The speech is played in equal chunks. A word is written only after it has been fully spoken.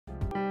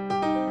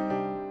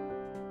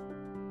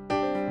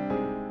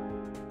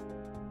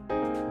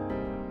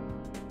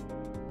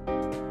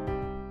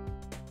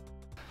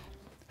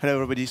Hello,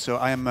 everybody. So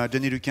I am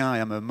Denis Lucquin. I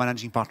am a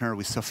managing partner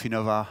with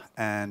Sofinnova.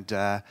 And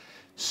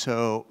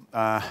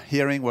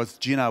hearing what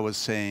Gina was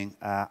saying,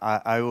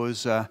 I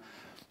was,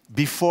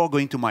 before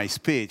going to my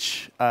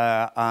speech,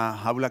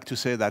 I would like to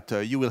say that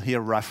you will hear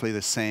roughly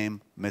the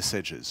same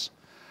messages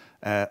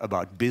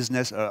about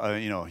business,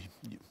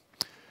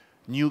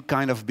 new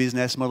kind of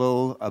business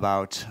model,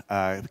 about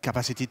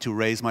capacity to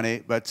raise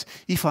money. But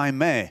if I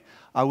may,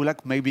 I would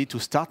like maybe to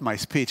start my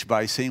speech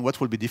by saying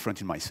what will be different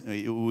in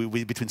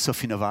between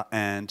Sofinnova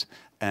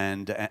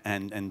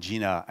and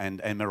Gina and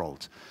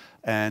Emerald.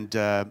 And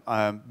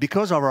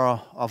because of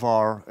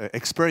our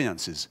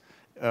experiences,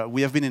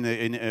 we have been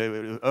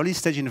an early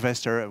stage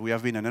investor. We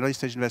have been an early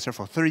stage investor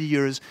for 30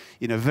 years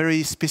in a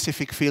very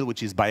specific field,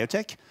 which is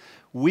biotech.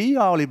 We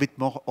are a little bit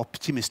more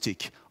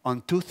optimistic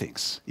on two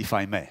things, if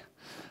I may.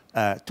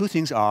 Two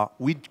things are,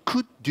 we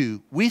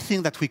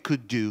think that we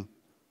could do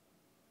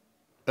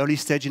early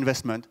stage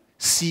investment,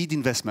 seed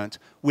investment.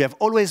 We have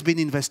always been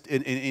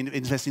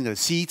investing at the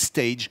seed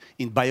stage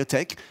in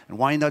biotech, and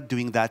why not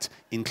doing that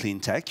in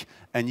Cleantech?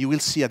 And you will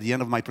see at the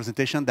end of my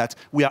presentation that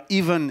we are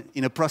even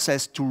in a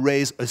process to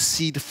raise a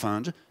seed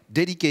fund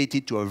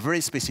dedicated to a very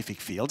specific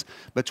field,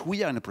 but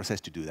we are in a process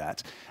to do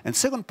that. And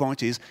second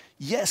point is,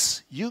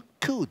 yes, you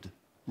could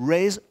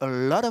raise a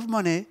lot of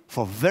money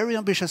for very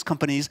ambitious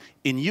companies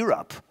in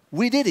Europe.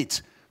 We did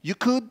it. You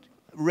could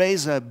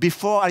raise,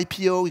 before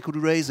IPO, we could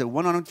raise a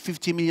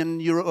 150 million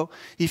euro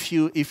if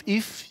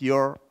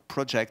your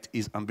project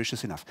is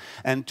ambitious enough.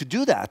 And to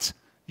do that,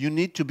 you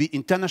need to be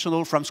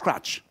international from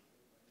scratch.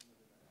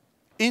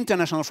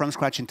 International from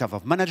scratch in terms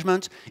of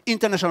management,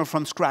 international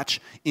from scratch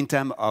in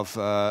terms of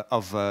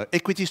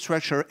equity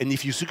structure. And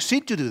if you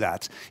succeed to do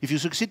that, if you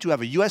succeed to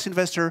have a US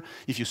investor,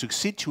 if you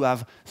succeed to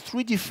have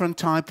 3 different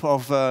types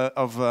of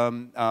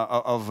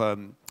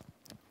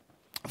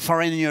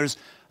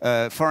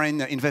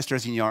foreign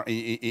investors in your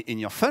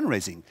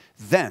fundraising,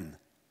 then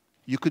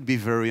you could be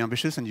very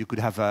ambitious and you could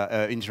have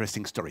an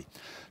interesting story.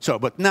 So,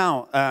 but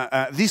now,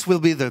 this will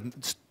be the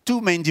 2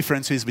 main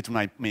differences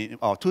between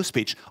our 2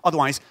 speeches.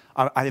 Otherwise,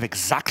 I have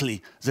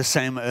exactly the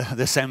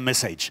same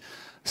message.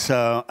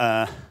 So,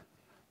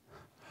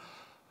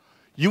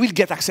 you will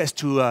get access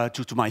to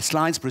my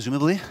slides,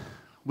 presumably.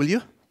 Will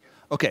you?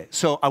 Okay,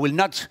 so I will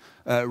not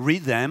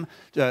read them.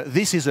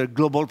 This is a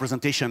global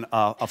presentation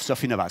of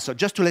Sofinnova. So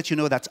just to let you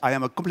know that I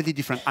am a completely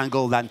different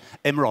angle than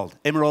Emerald.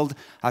 Emerald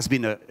has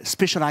been a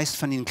specialized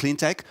fund in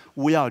Cleantech.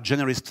 We are a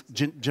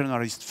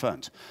generalist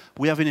fund.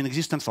 We have been in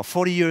existence for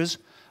 40 years.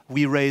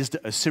 We raised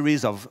a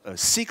series of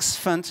 6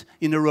 funds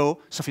in a row,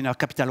 Sofinnova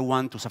Capital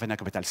 1 to Sofinnova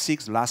Capital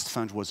 6. The last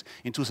fund was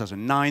in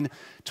 2009.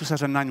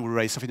 2009, we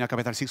raised Sofinnova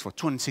Capital 6 for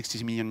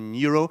 260 million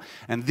euro.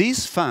 And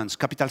these funds,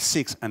 Capital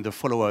 6 and the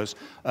followers,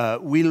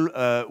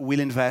 will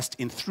invest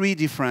in 3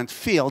 different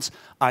fields: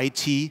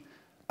 IT,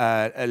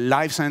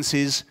 life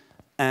sciences,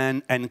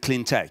 and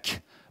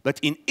Cleantech. But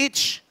in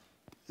each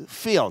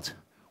field,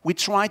 we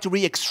try to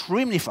be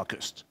extremely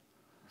focused.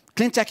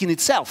 Cleantech in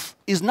itself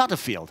is not a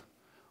field.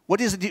 What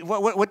is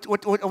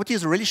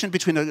the relation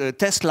between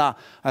Tesla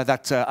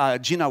that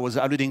Gina was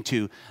alluding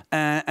to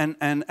and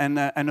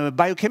a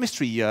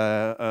biochemistry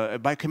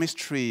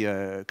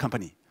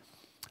company?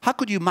 How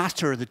could you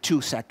master the 2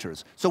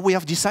 sectors? So we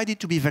have decided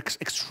to be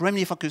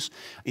extremely focused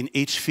in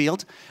each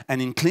field.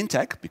 And in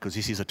Cleantech, because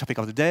this is a topic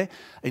of the day,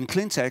 in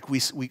Cleantech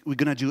we're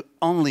going to do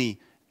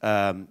only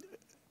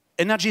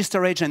energy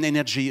storage and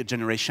energy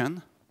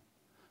generation,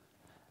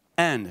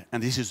 and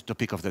this is the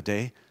topic of the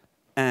day,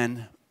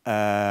 and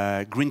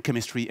green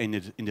chemistry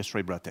and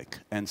industrial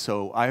biotech. And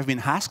so I have been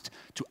asked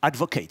to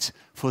advocate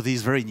for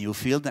this very new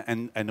field,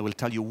 and I will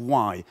tell you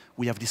why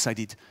we have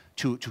decided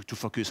to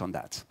focus on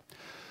that.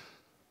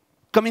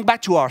 Coming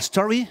back to our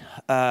story,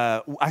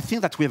 I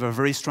think that we have a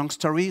very strong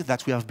story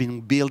that we have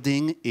been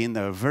building in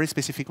a very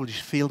specific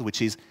field,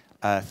 which is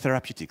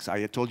therapeutics.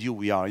 I told you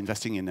we are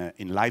investing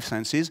in life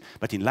sciences,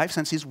 but in life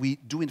sciences we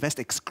do invest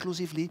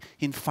exclusively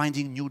in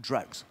finding new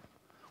drugs.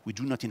 We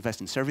do not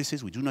invest in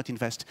services. We do not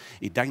invest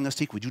in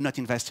diagnostic. We do not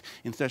invest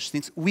in such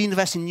things. We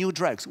invest in new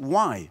drugs.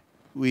 Why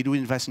we do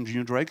invest in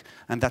new drugs?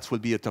 And that will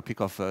be a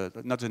topic of,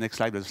 not the next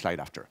slide, but the slide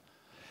after.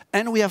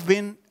 And we have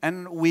been,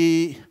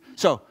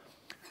 so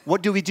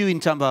what do we do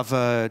in terms of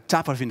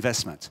type of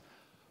investment?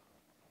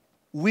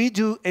 We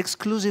do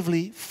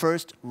exclusively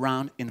first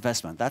round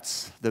investment.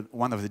 That's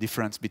one of the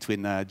differences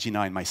between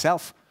Gina and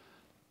myself.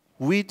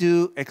 We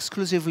do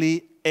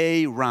exclusively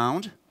A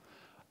round,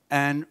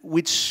 and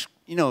which,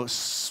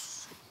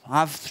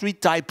 have 3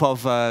 types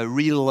of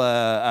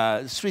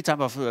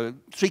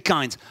three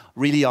kinds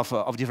really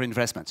of different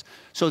investments.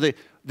 So the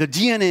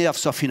DNA of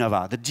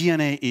Sofinnova, the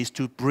DNA is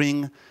to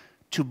bring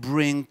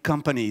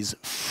companies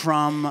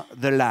from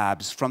the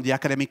labs, from the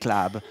academic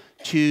lab,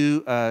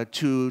 to a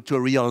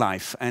real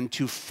life, and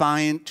to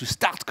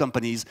start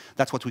companies.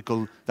 That's what we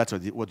call,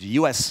 what the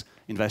US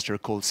investor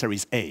calls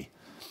Series A.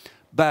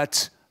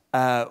 But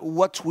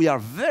what we are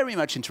very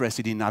much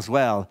interested in as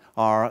well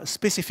are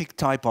specific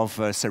type of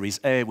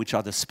Series A, which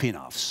are the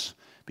spin-offs,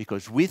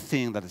 because we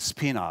think that the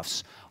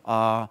spin-offs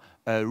are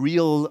a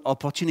real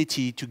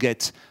opportunity to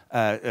get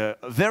a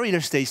very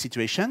early stage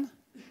situation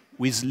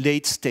with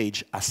late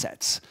stage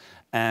assets.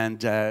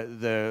 And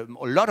a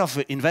lot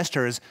of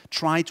investors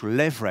try to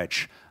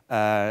leverage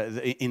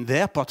in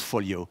their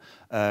portfolio,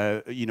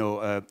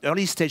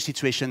 early stage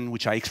situation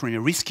which are extremely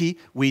risky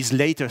with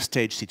later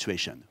stage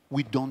situation.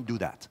 We don't do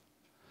that.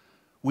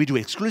 We do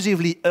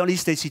exclusively early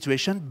stage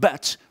situation,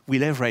 but we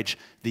leverage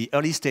the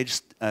early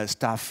stage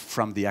stuff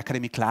from the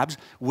academic labs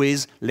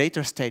with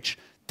later stage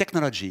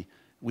technology,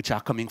 which are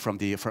coming from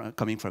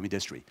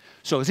industry.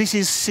 So this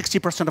is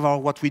 60%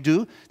 of what we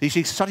do. This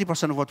is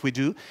 30% of what we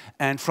do.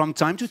 And from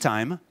time to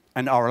time,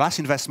 and our last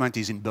investment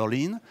is in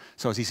Berlin,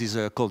 so this is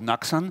called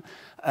Noxon,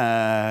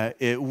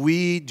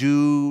 we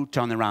do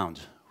turnaround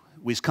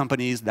with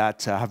companies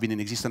that have been in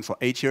existence for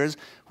 8 years,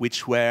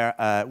 which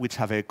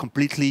have a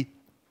completely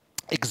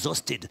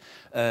exhausted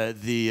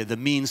the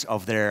means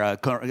of their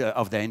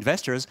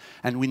investors,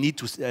 and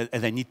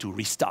they need to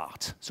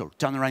restart. So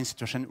turnaround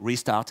situation,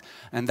 restart,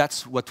 and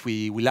that's what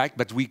we like.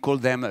 But we call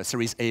them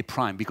Series A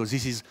prime because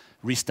this is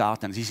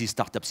restart and this is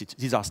startup.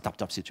 These are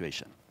startup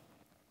situation.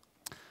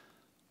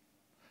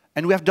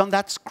 And we have done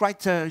that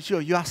quite.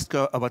 You asked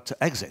about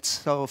exits.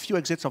 So a few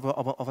exits over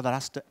the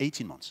last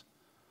 18 months.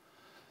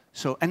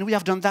 So and we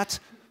have done that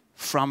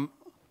from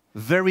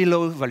very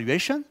low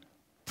valuation.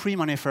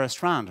 Pre-money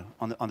first round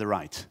on the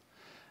right,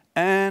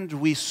 and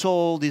we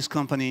sold this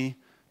company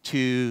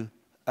to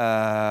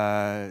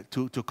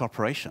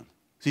corporation.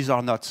 These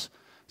are not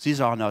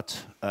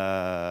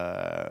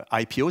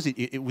IPOs.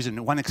 It was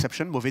one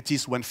exception.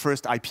 Movetis went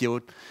first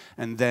IPO,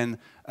 and then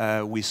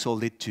we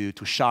sold it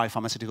to Shire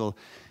Pharmaceutical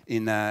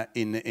in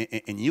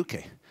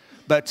UK.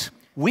 But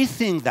we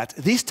think that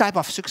this type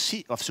of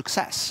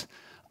success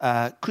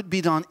could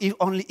be done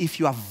only if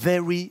you are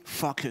very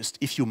focused,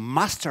 if you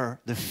master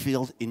the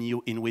field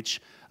in which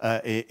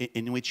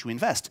you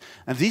invest.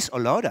 And this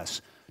allowed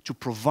us to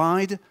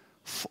provide,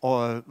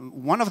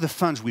 one of the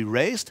funds we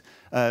raised,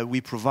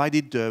 we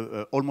provided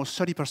almost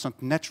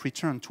 30% net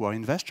return to our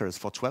investors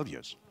for 12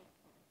 years.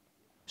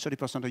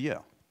 30% a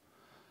year.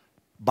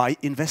 By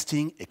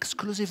investing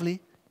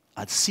exclusively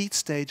at seed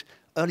stage,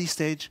 early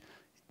stage,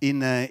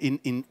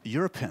 in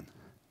European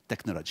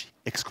technology,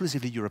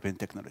 exclusively European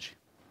technology.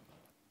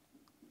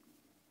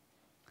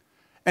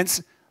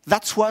 And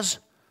that was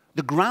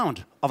the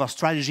ground of our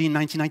strategy in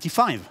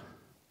 1995.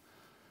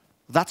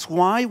 That's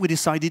why we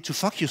decided to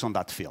focus on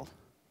that field.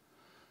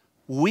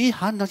 We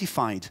had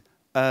identified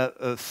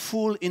a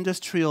full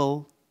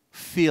industrial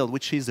field,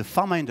 which is the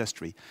pharma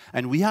industry,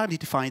 and we had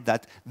identified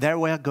that they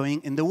were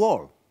going in the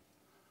wall.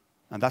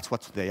 And that's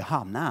what they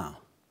are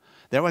now.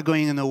 They were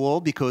going in the wall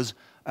because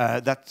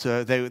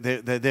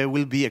they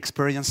will be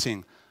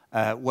experiencing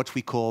what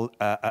we call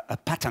a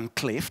patent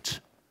cliff.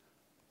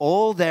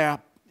 All their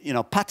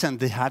patent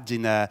they had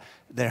in their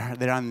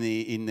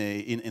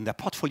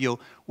portfolio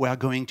were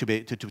going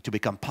to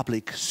become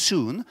public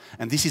soon,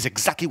 and this is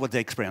exactly what they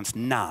experience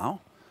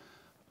now.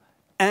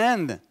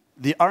 And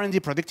the R&D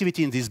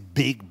productivity in this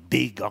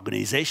big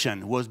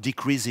organization was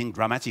decreasing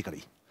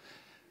dramatically.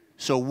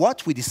 So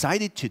what we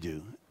decided to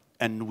do,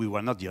 and we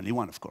were not the only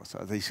one, of course.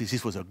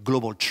 This was a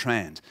global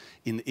trend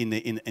in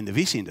the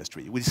VC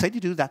industry. We decided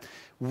to do that.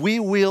 We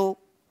will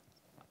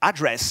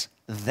address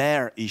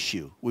their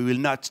issue. We will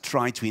not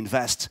try to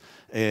invest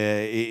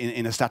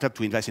in a startup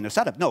to invest in a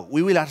startup. No,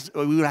 we will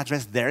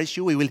address their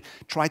issue. We will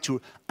try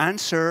to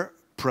answer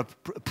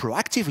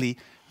proactively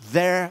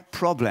their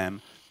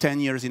problem 10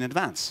 years in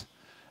advance.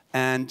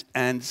 And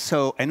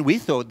we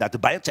thought that the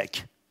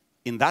biotech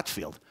in that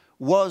field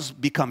was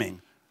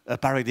becoming a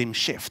paradigm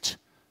shift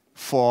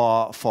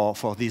for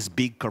these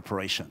big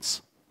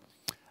corporations.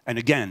 And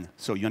again,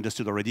 so you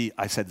understood already,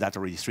 I said that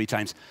already 3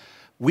 times,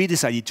 we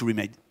decided to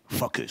remain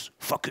focus,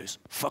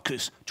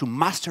 to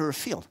master a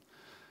field.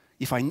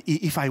 If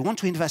I want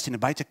to invest in a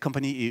biotech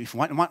company,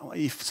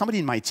 if somebody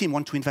in my team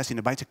wants to invest in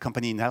a biotech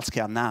company in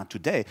healthcare now,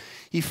 today,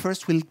 he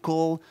first will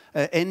call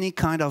any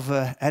kind of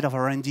head of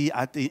R&D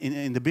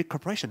in the big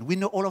corporation. We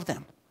know all of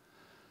them.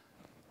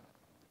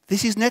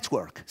 This is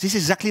network. This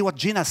is exactly what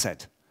Gina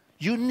said.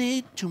 You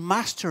need to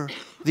master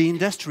the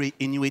industry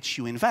in which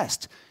you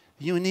invest.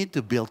 You need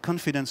to build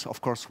confidence,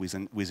 of course, with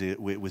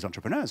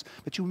entrepreneurs,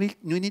 but you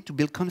need to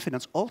build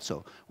confidence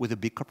also with the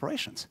big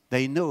corporations.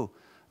 They know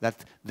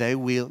that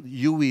we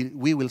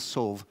will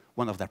solve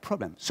one of their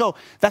problems. So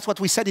that's what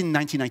we said in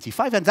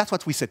 1995, and that's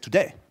what we said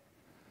today.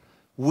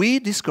 We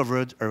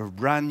discovered a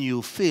brand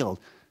new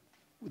field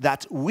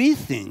that we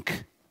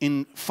think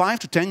in 5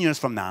 to 10 years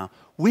from now,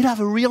 we'll have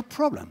a real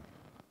problem.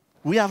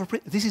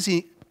 This is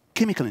the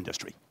chemical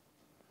industry.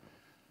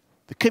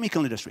 The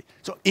chemical industry.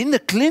 So in the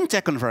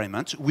Cleantech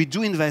environment, we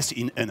do invest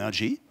in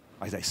energy,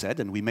 as I said,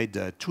 and we made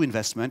 2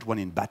 investments, one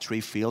in battery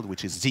field,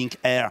 which is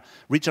zinc-air,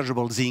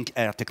 rechargeable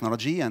zinc-air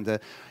technology, and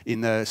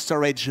in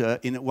storage,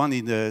 one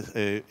in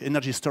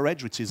energy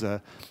storage, which is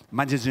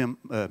magnesium,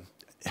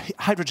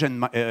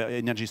 hydrogen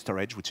energy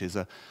storage, which is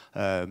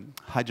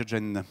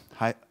magnesium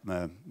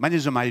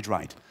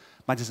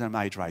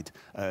hydride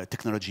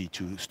technology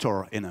to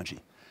store energy.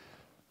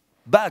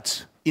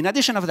 But in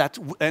addition of that,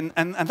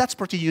 and that's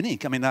pretty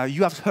unique. I mean,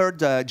 you have heard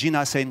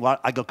Gina saying, well,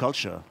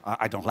 agriculture,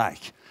 I don't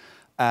like.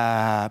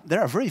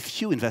 There are very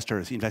few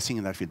investors investing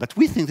in that field, but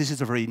we think this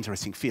is a very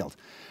interesting field.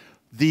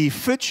 The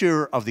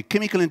future of the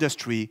chemical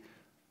industry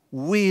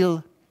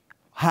will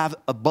have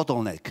a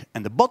bottleneck,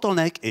 and the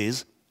bottleneck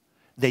is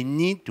they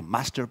need to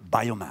master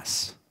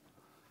biomass.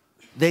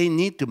 They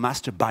need to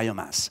master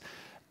biomass.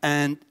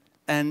 And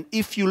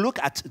if you look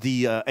at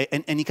the,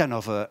 any kind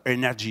of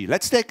energy,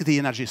 let's take the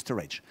energy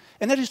storage.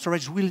 Energy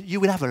storage, you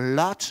will have a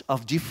lot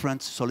of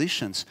different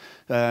solutions.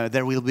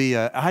 There will be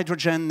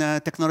hydrogen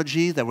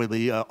technology, there will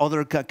be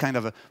other kind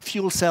of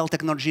fuel cell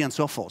technology, and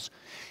so forth.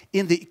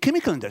 In the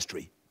chemical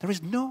industry, there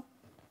is no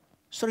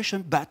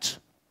solution but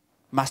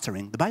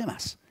mastering the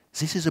biomass.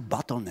 This is a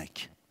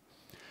bottleneck.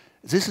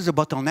 This is a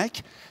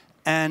bottleneck,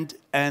 and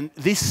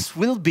this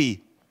will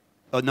be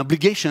an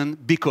obligation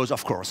because,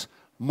 of course,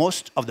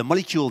 most of the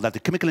molecules that the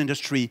chemical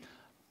industry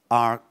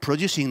are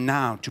producing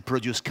now to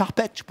produce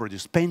carpet, to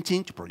produce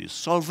painting, to produce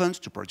solvents,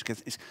 to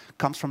produce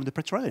comes from the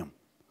petroleum.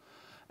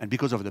 And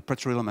because of the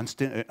petroleum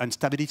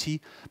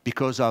instability,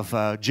 because of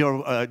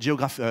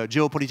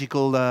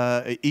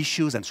geopolitical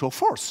issues and so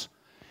forth,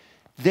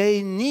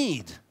 they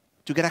need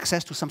to get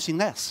access to something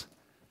else.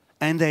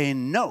 And they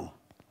know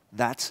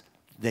that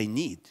they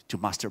need to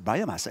master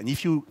biomass. And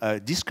if you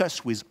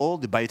discuss with all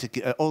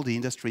the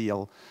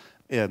industrial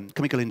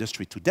chemical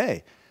industry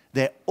today,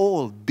 they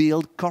all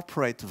build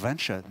corporate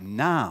venture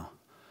now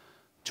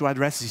to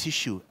address this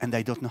issue, and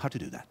they don't know how to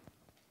do that.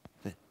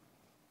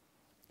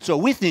 So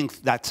we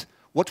think that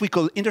what we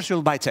call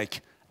industrial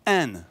biotech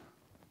and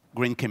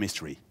green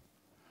chemistry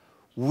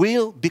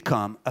will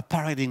become a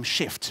paradigm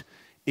shift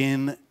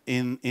in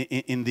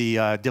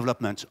the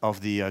development of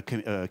the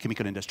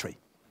chemical industry.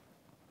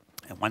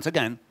 And once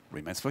again,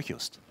 remains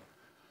focused.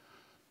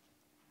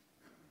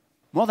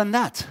 More than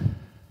that,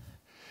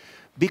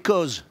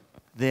 because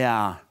they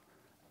are,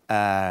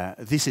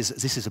 this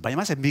is a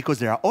biomass, and because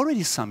there are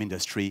already some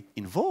industry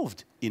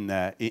involved in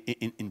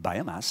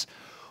biomass,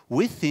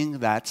 we think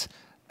that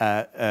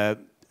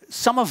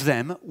some of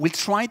them will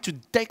try to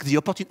take the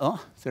opportunity.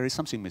 Oh, there is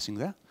something missing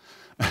there.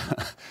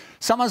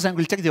 Some of them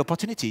will take the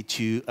opportunity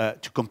to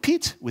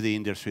compete with the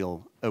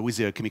with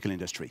the chemical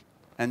industry,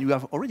 and you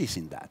have already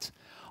seen that.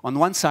 On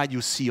one side,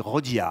 you see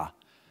Rhodia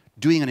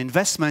doing an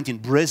investment in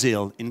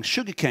Brazil, in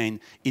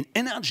sugarcane, in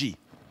energy,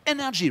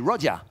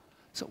 Rhodia.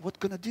 So what's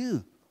going to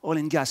do? Oil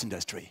and gas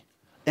industry.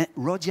 And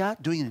Rhodia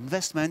doing an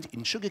investment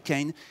in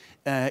sugarcane,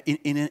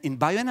 in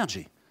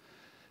bioenergy.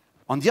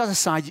 On the other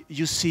side,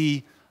 you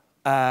see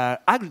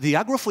the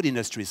agro-food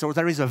industry. So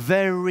there is a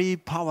very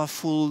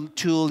powerful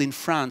tool in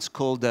France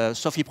called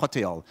Sophie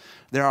Proteol.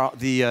 There are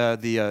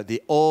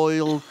the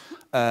oil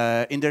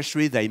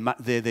industry.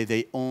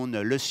 They own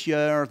Le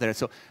Sieur.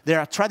 So there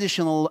are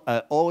traditional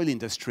oil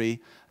industry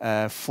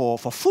for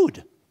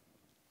food,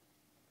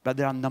 but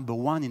they are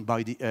 #1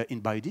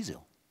 in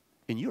biodiesel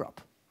in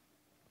Europe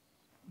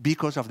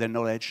because of their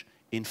knowledge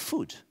in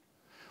food.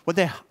 What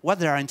they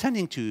are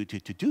intending to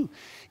do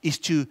is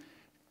to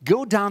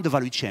go down the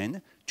value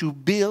chain to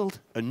build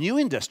a new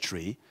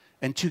industry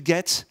and to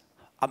get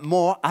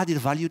more added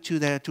value to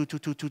their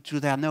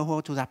know-how,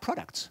 to their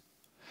products.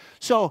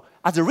 So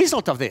as a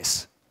result of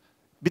this,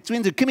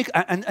 between the chemical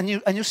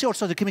and you see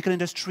also the chemical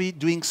industry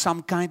doing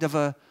some kind of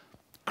a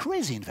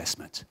crazy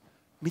investment.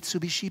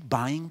 Mitsubishi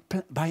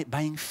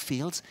buying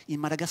fields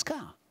in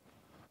Madagascar.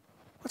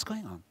 What's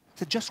going on?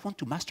 They just want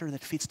to master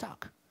that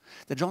feedstock.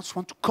 They just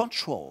want to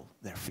control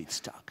their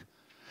feedstock.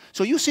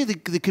 So you see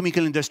the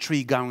chemical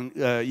industry going,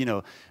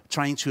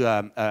 trying to,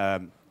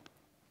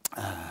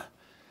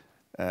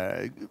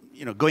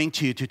 going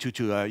to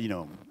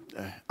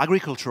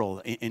agricultural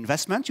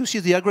investment. You see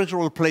the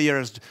agricultural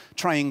players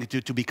trying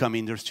to become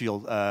industrial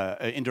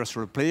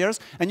players,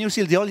 and you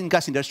see the oil and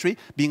gas industry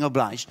being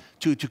obliged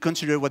to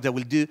consider what they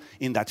will do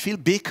in that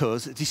field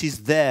because this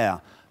is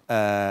their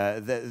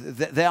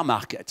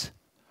market.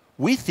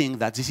 We think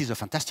that this is a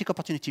fantastic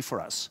opportunity for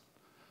us.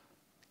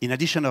 In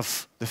addition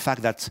of the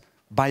fact that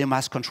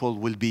biomass control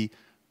will be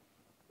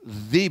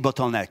the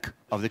bottleneck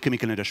of the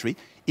chemical industry.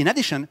 In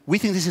addition, we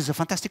think this is a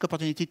fantastic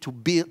opportunity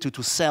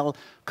to sell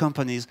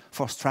companies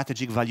for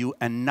strategic value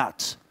and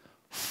not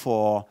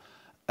for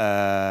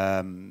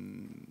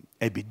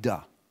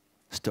EBITDA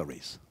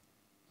stories.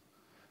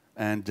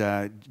 And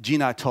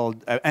Gina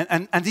told,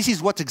 and this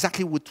is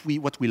exactly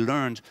what we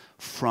learned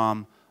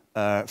from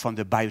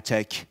the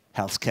biotech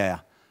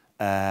healthcare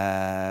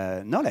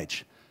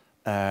knowledge.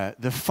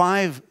 The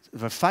five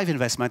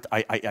investments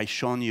I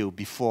shown you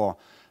before,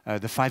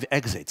 the 5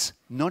 exits,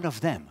 none of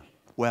them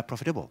were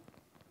profitable.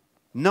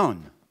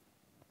 None.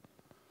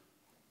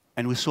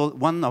 And we sold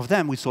one of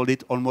them, we sold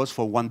it almost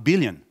for €1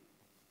 billion.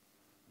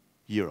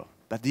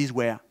 But these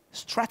were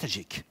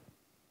strategic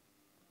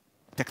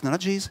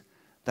technologies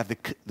that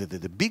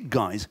the big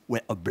guys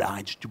were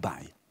obliged to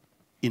buy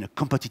in a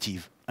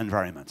competitive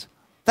environment.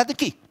 That's the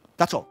key.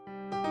 That's all.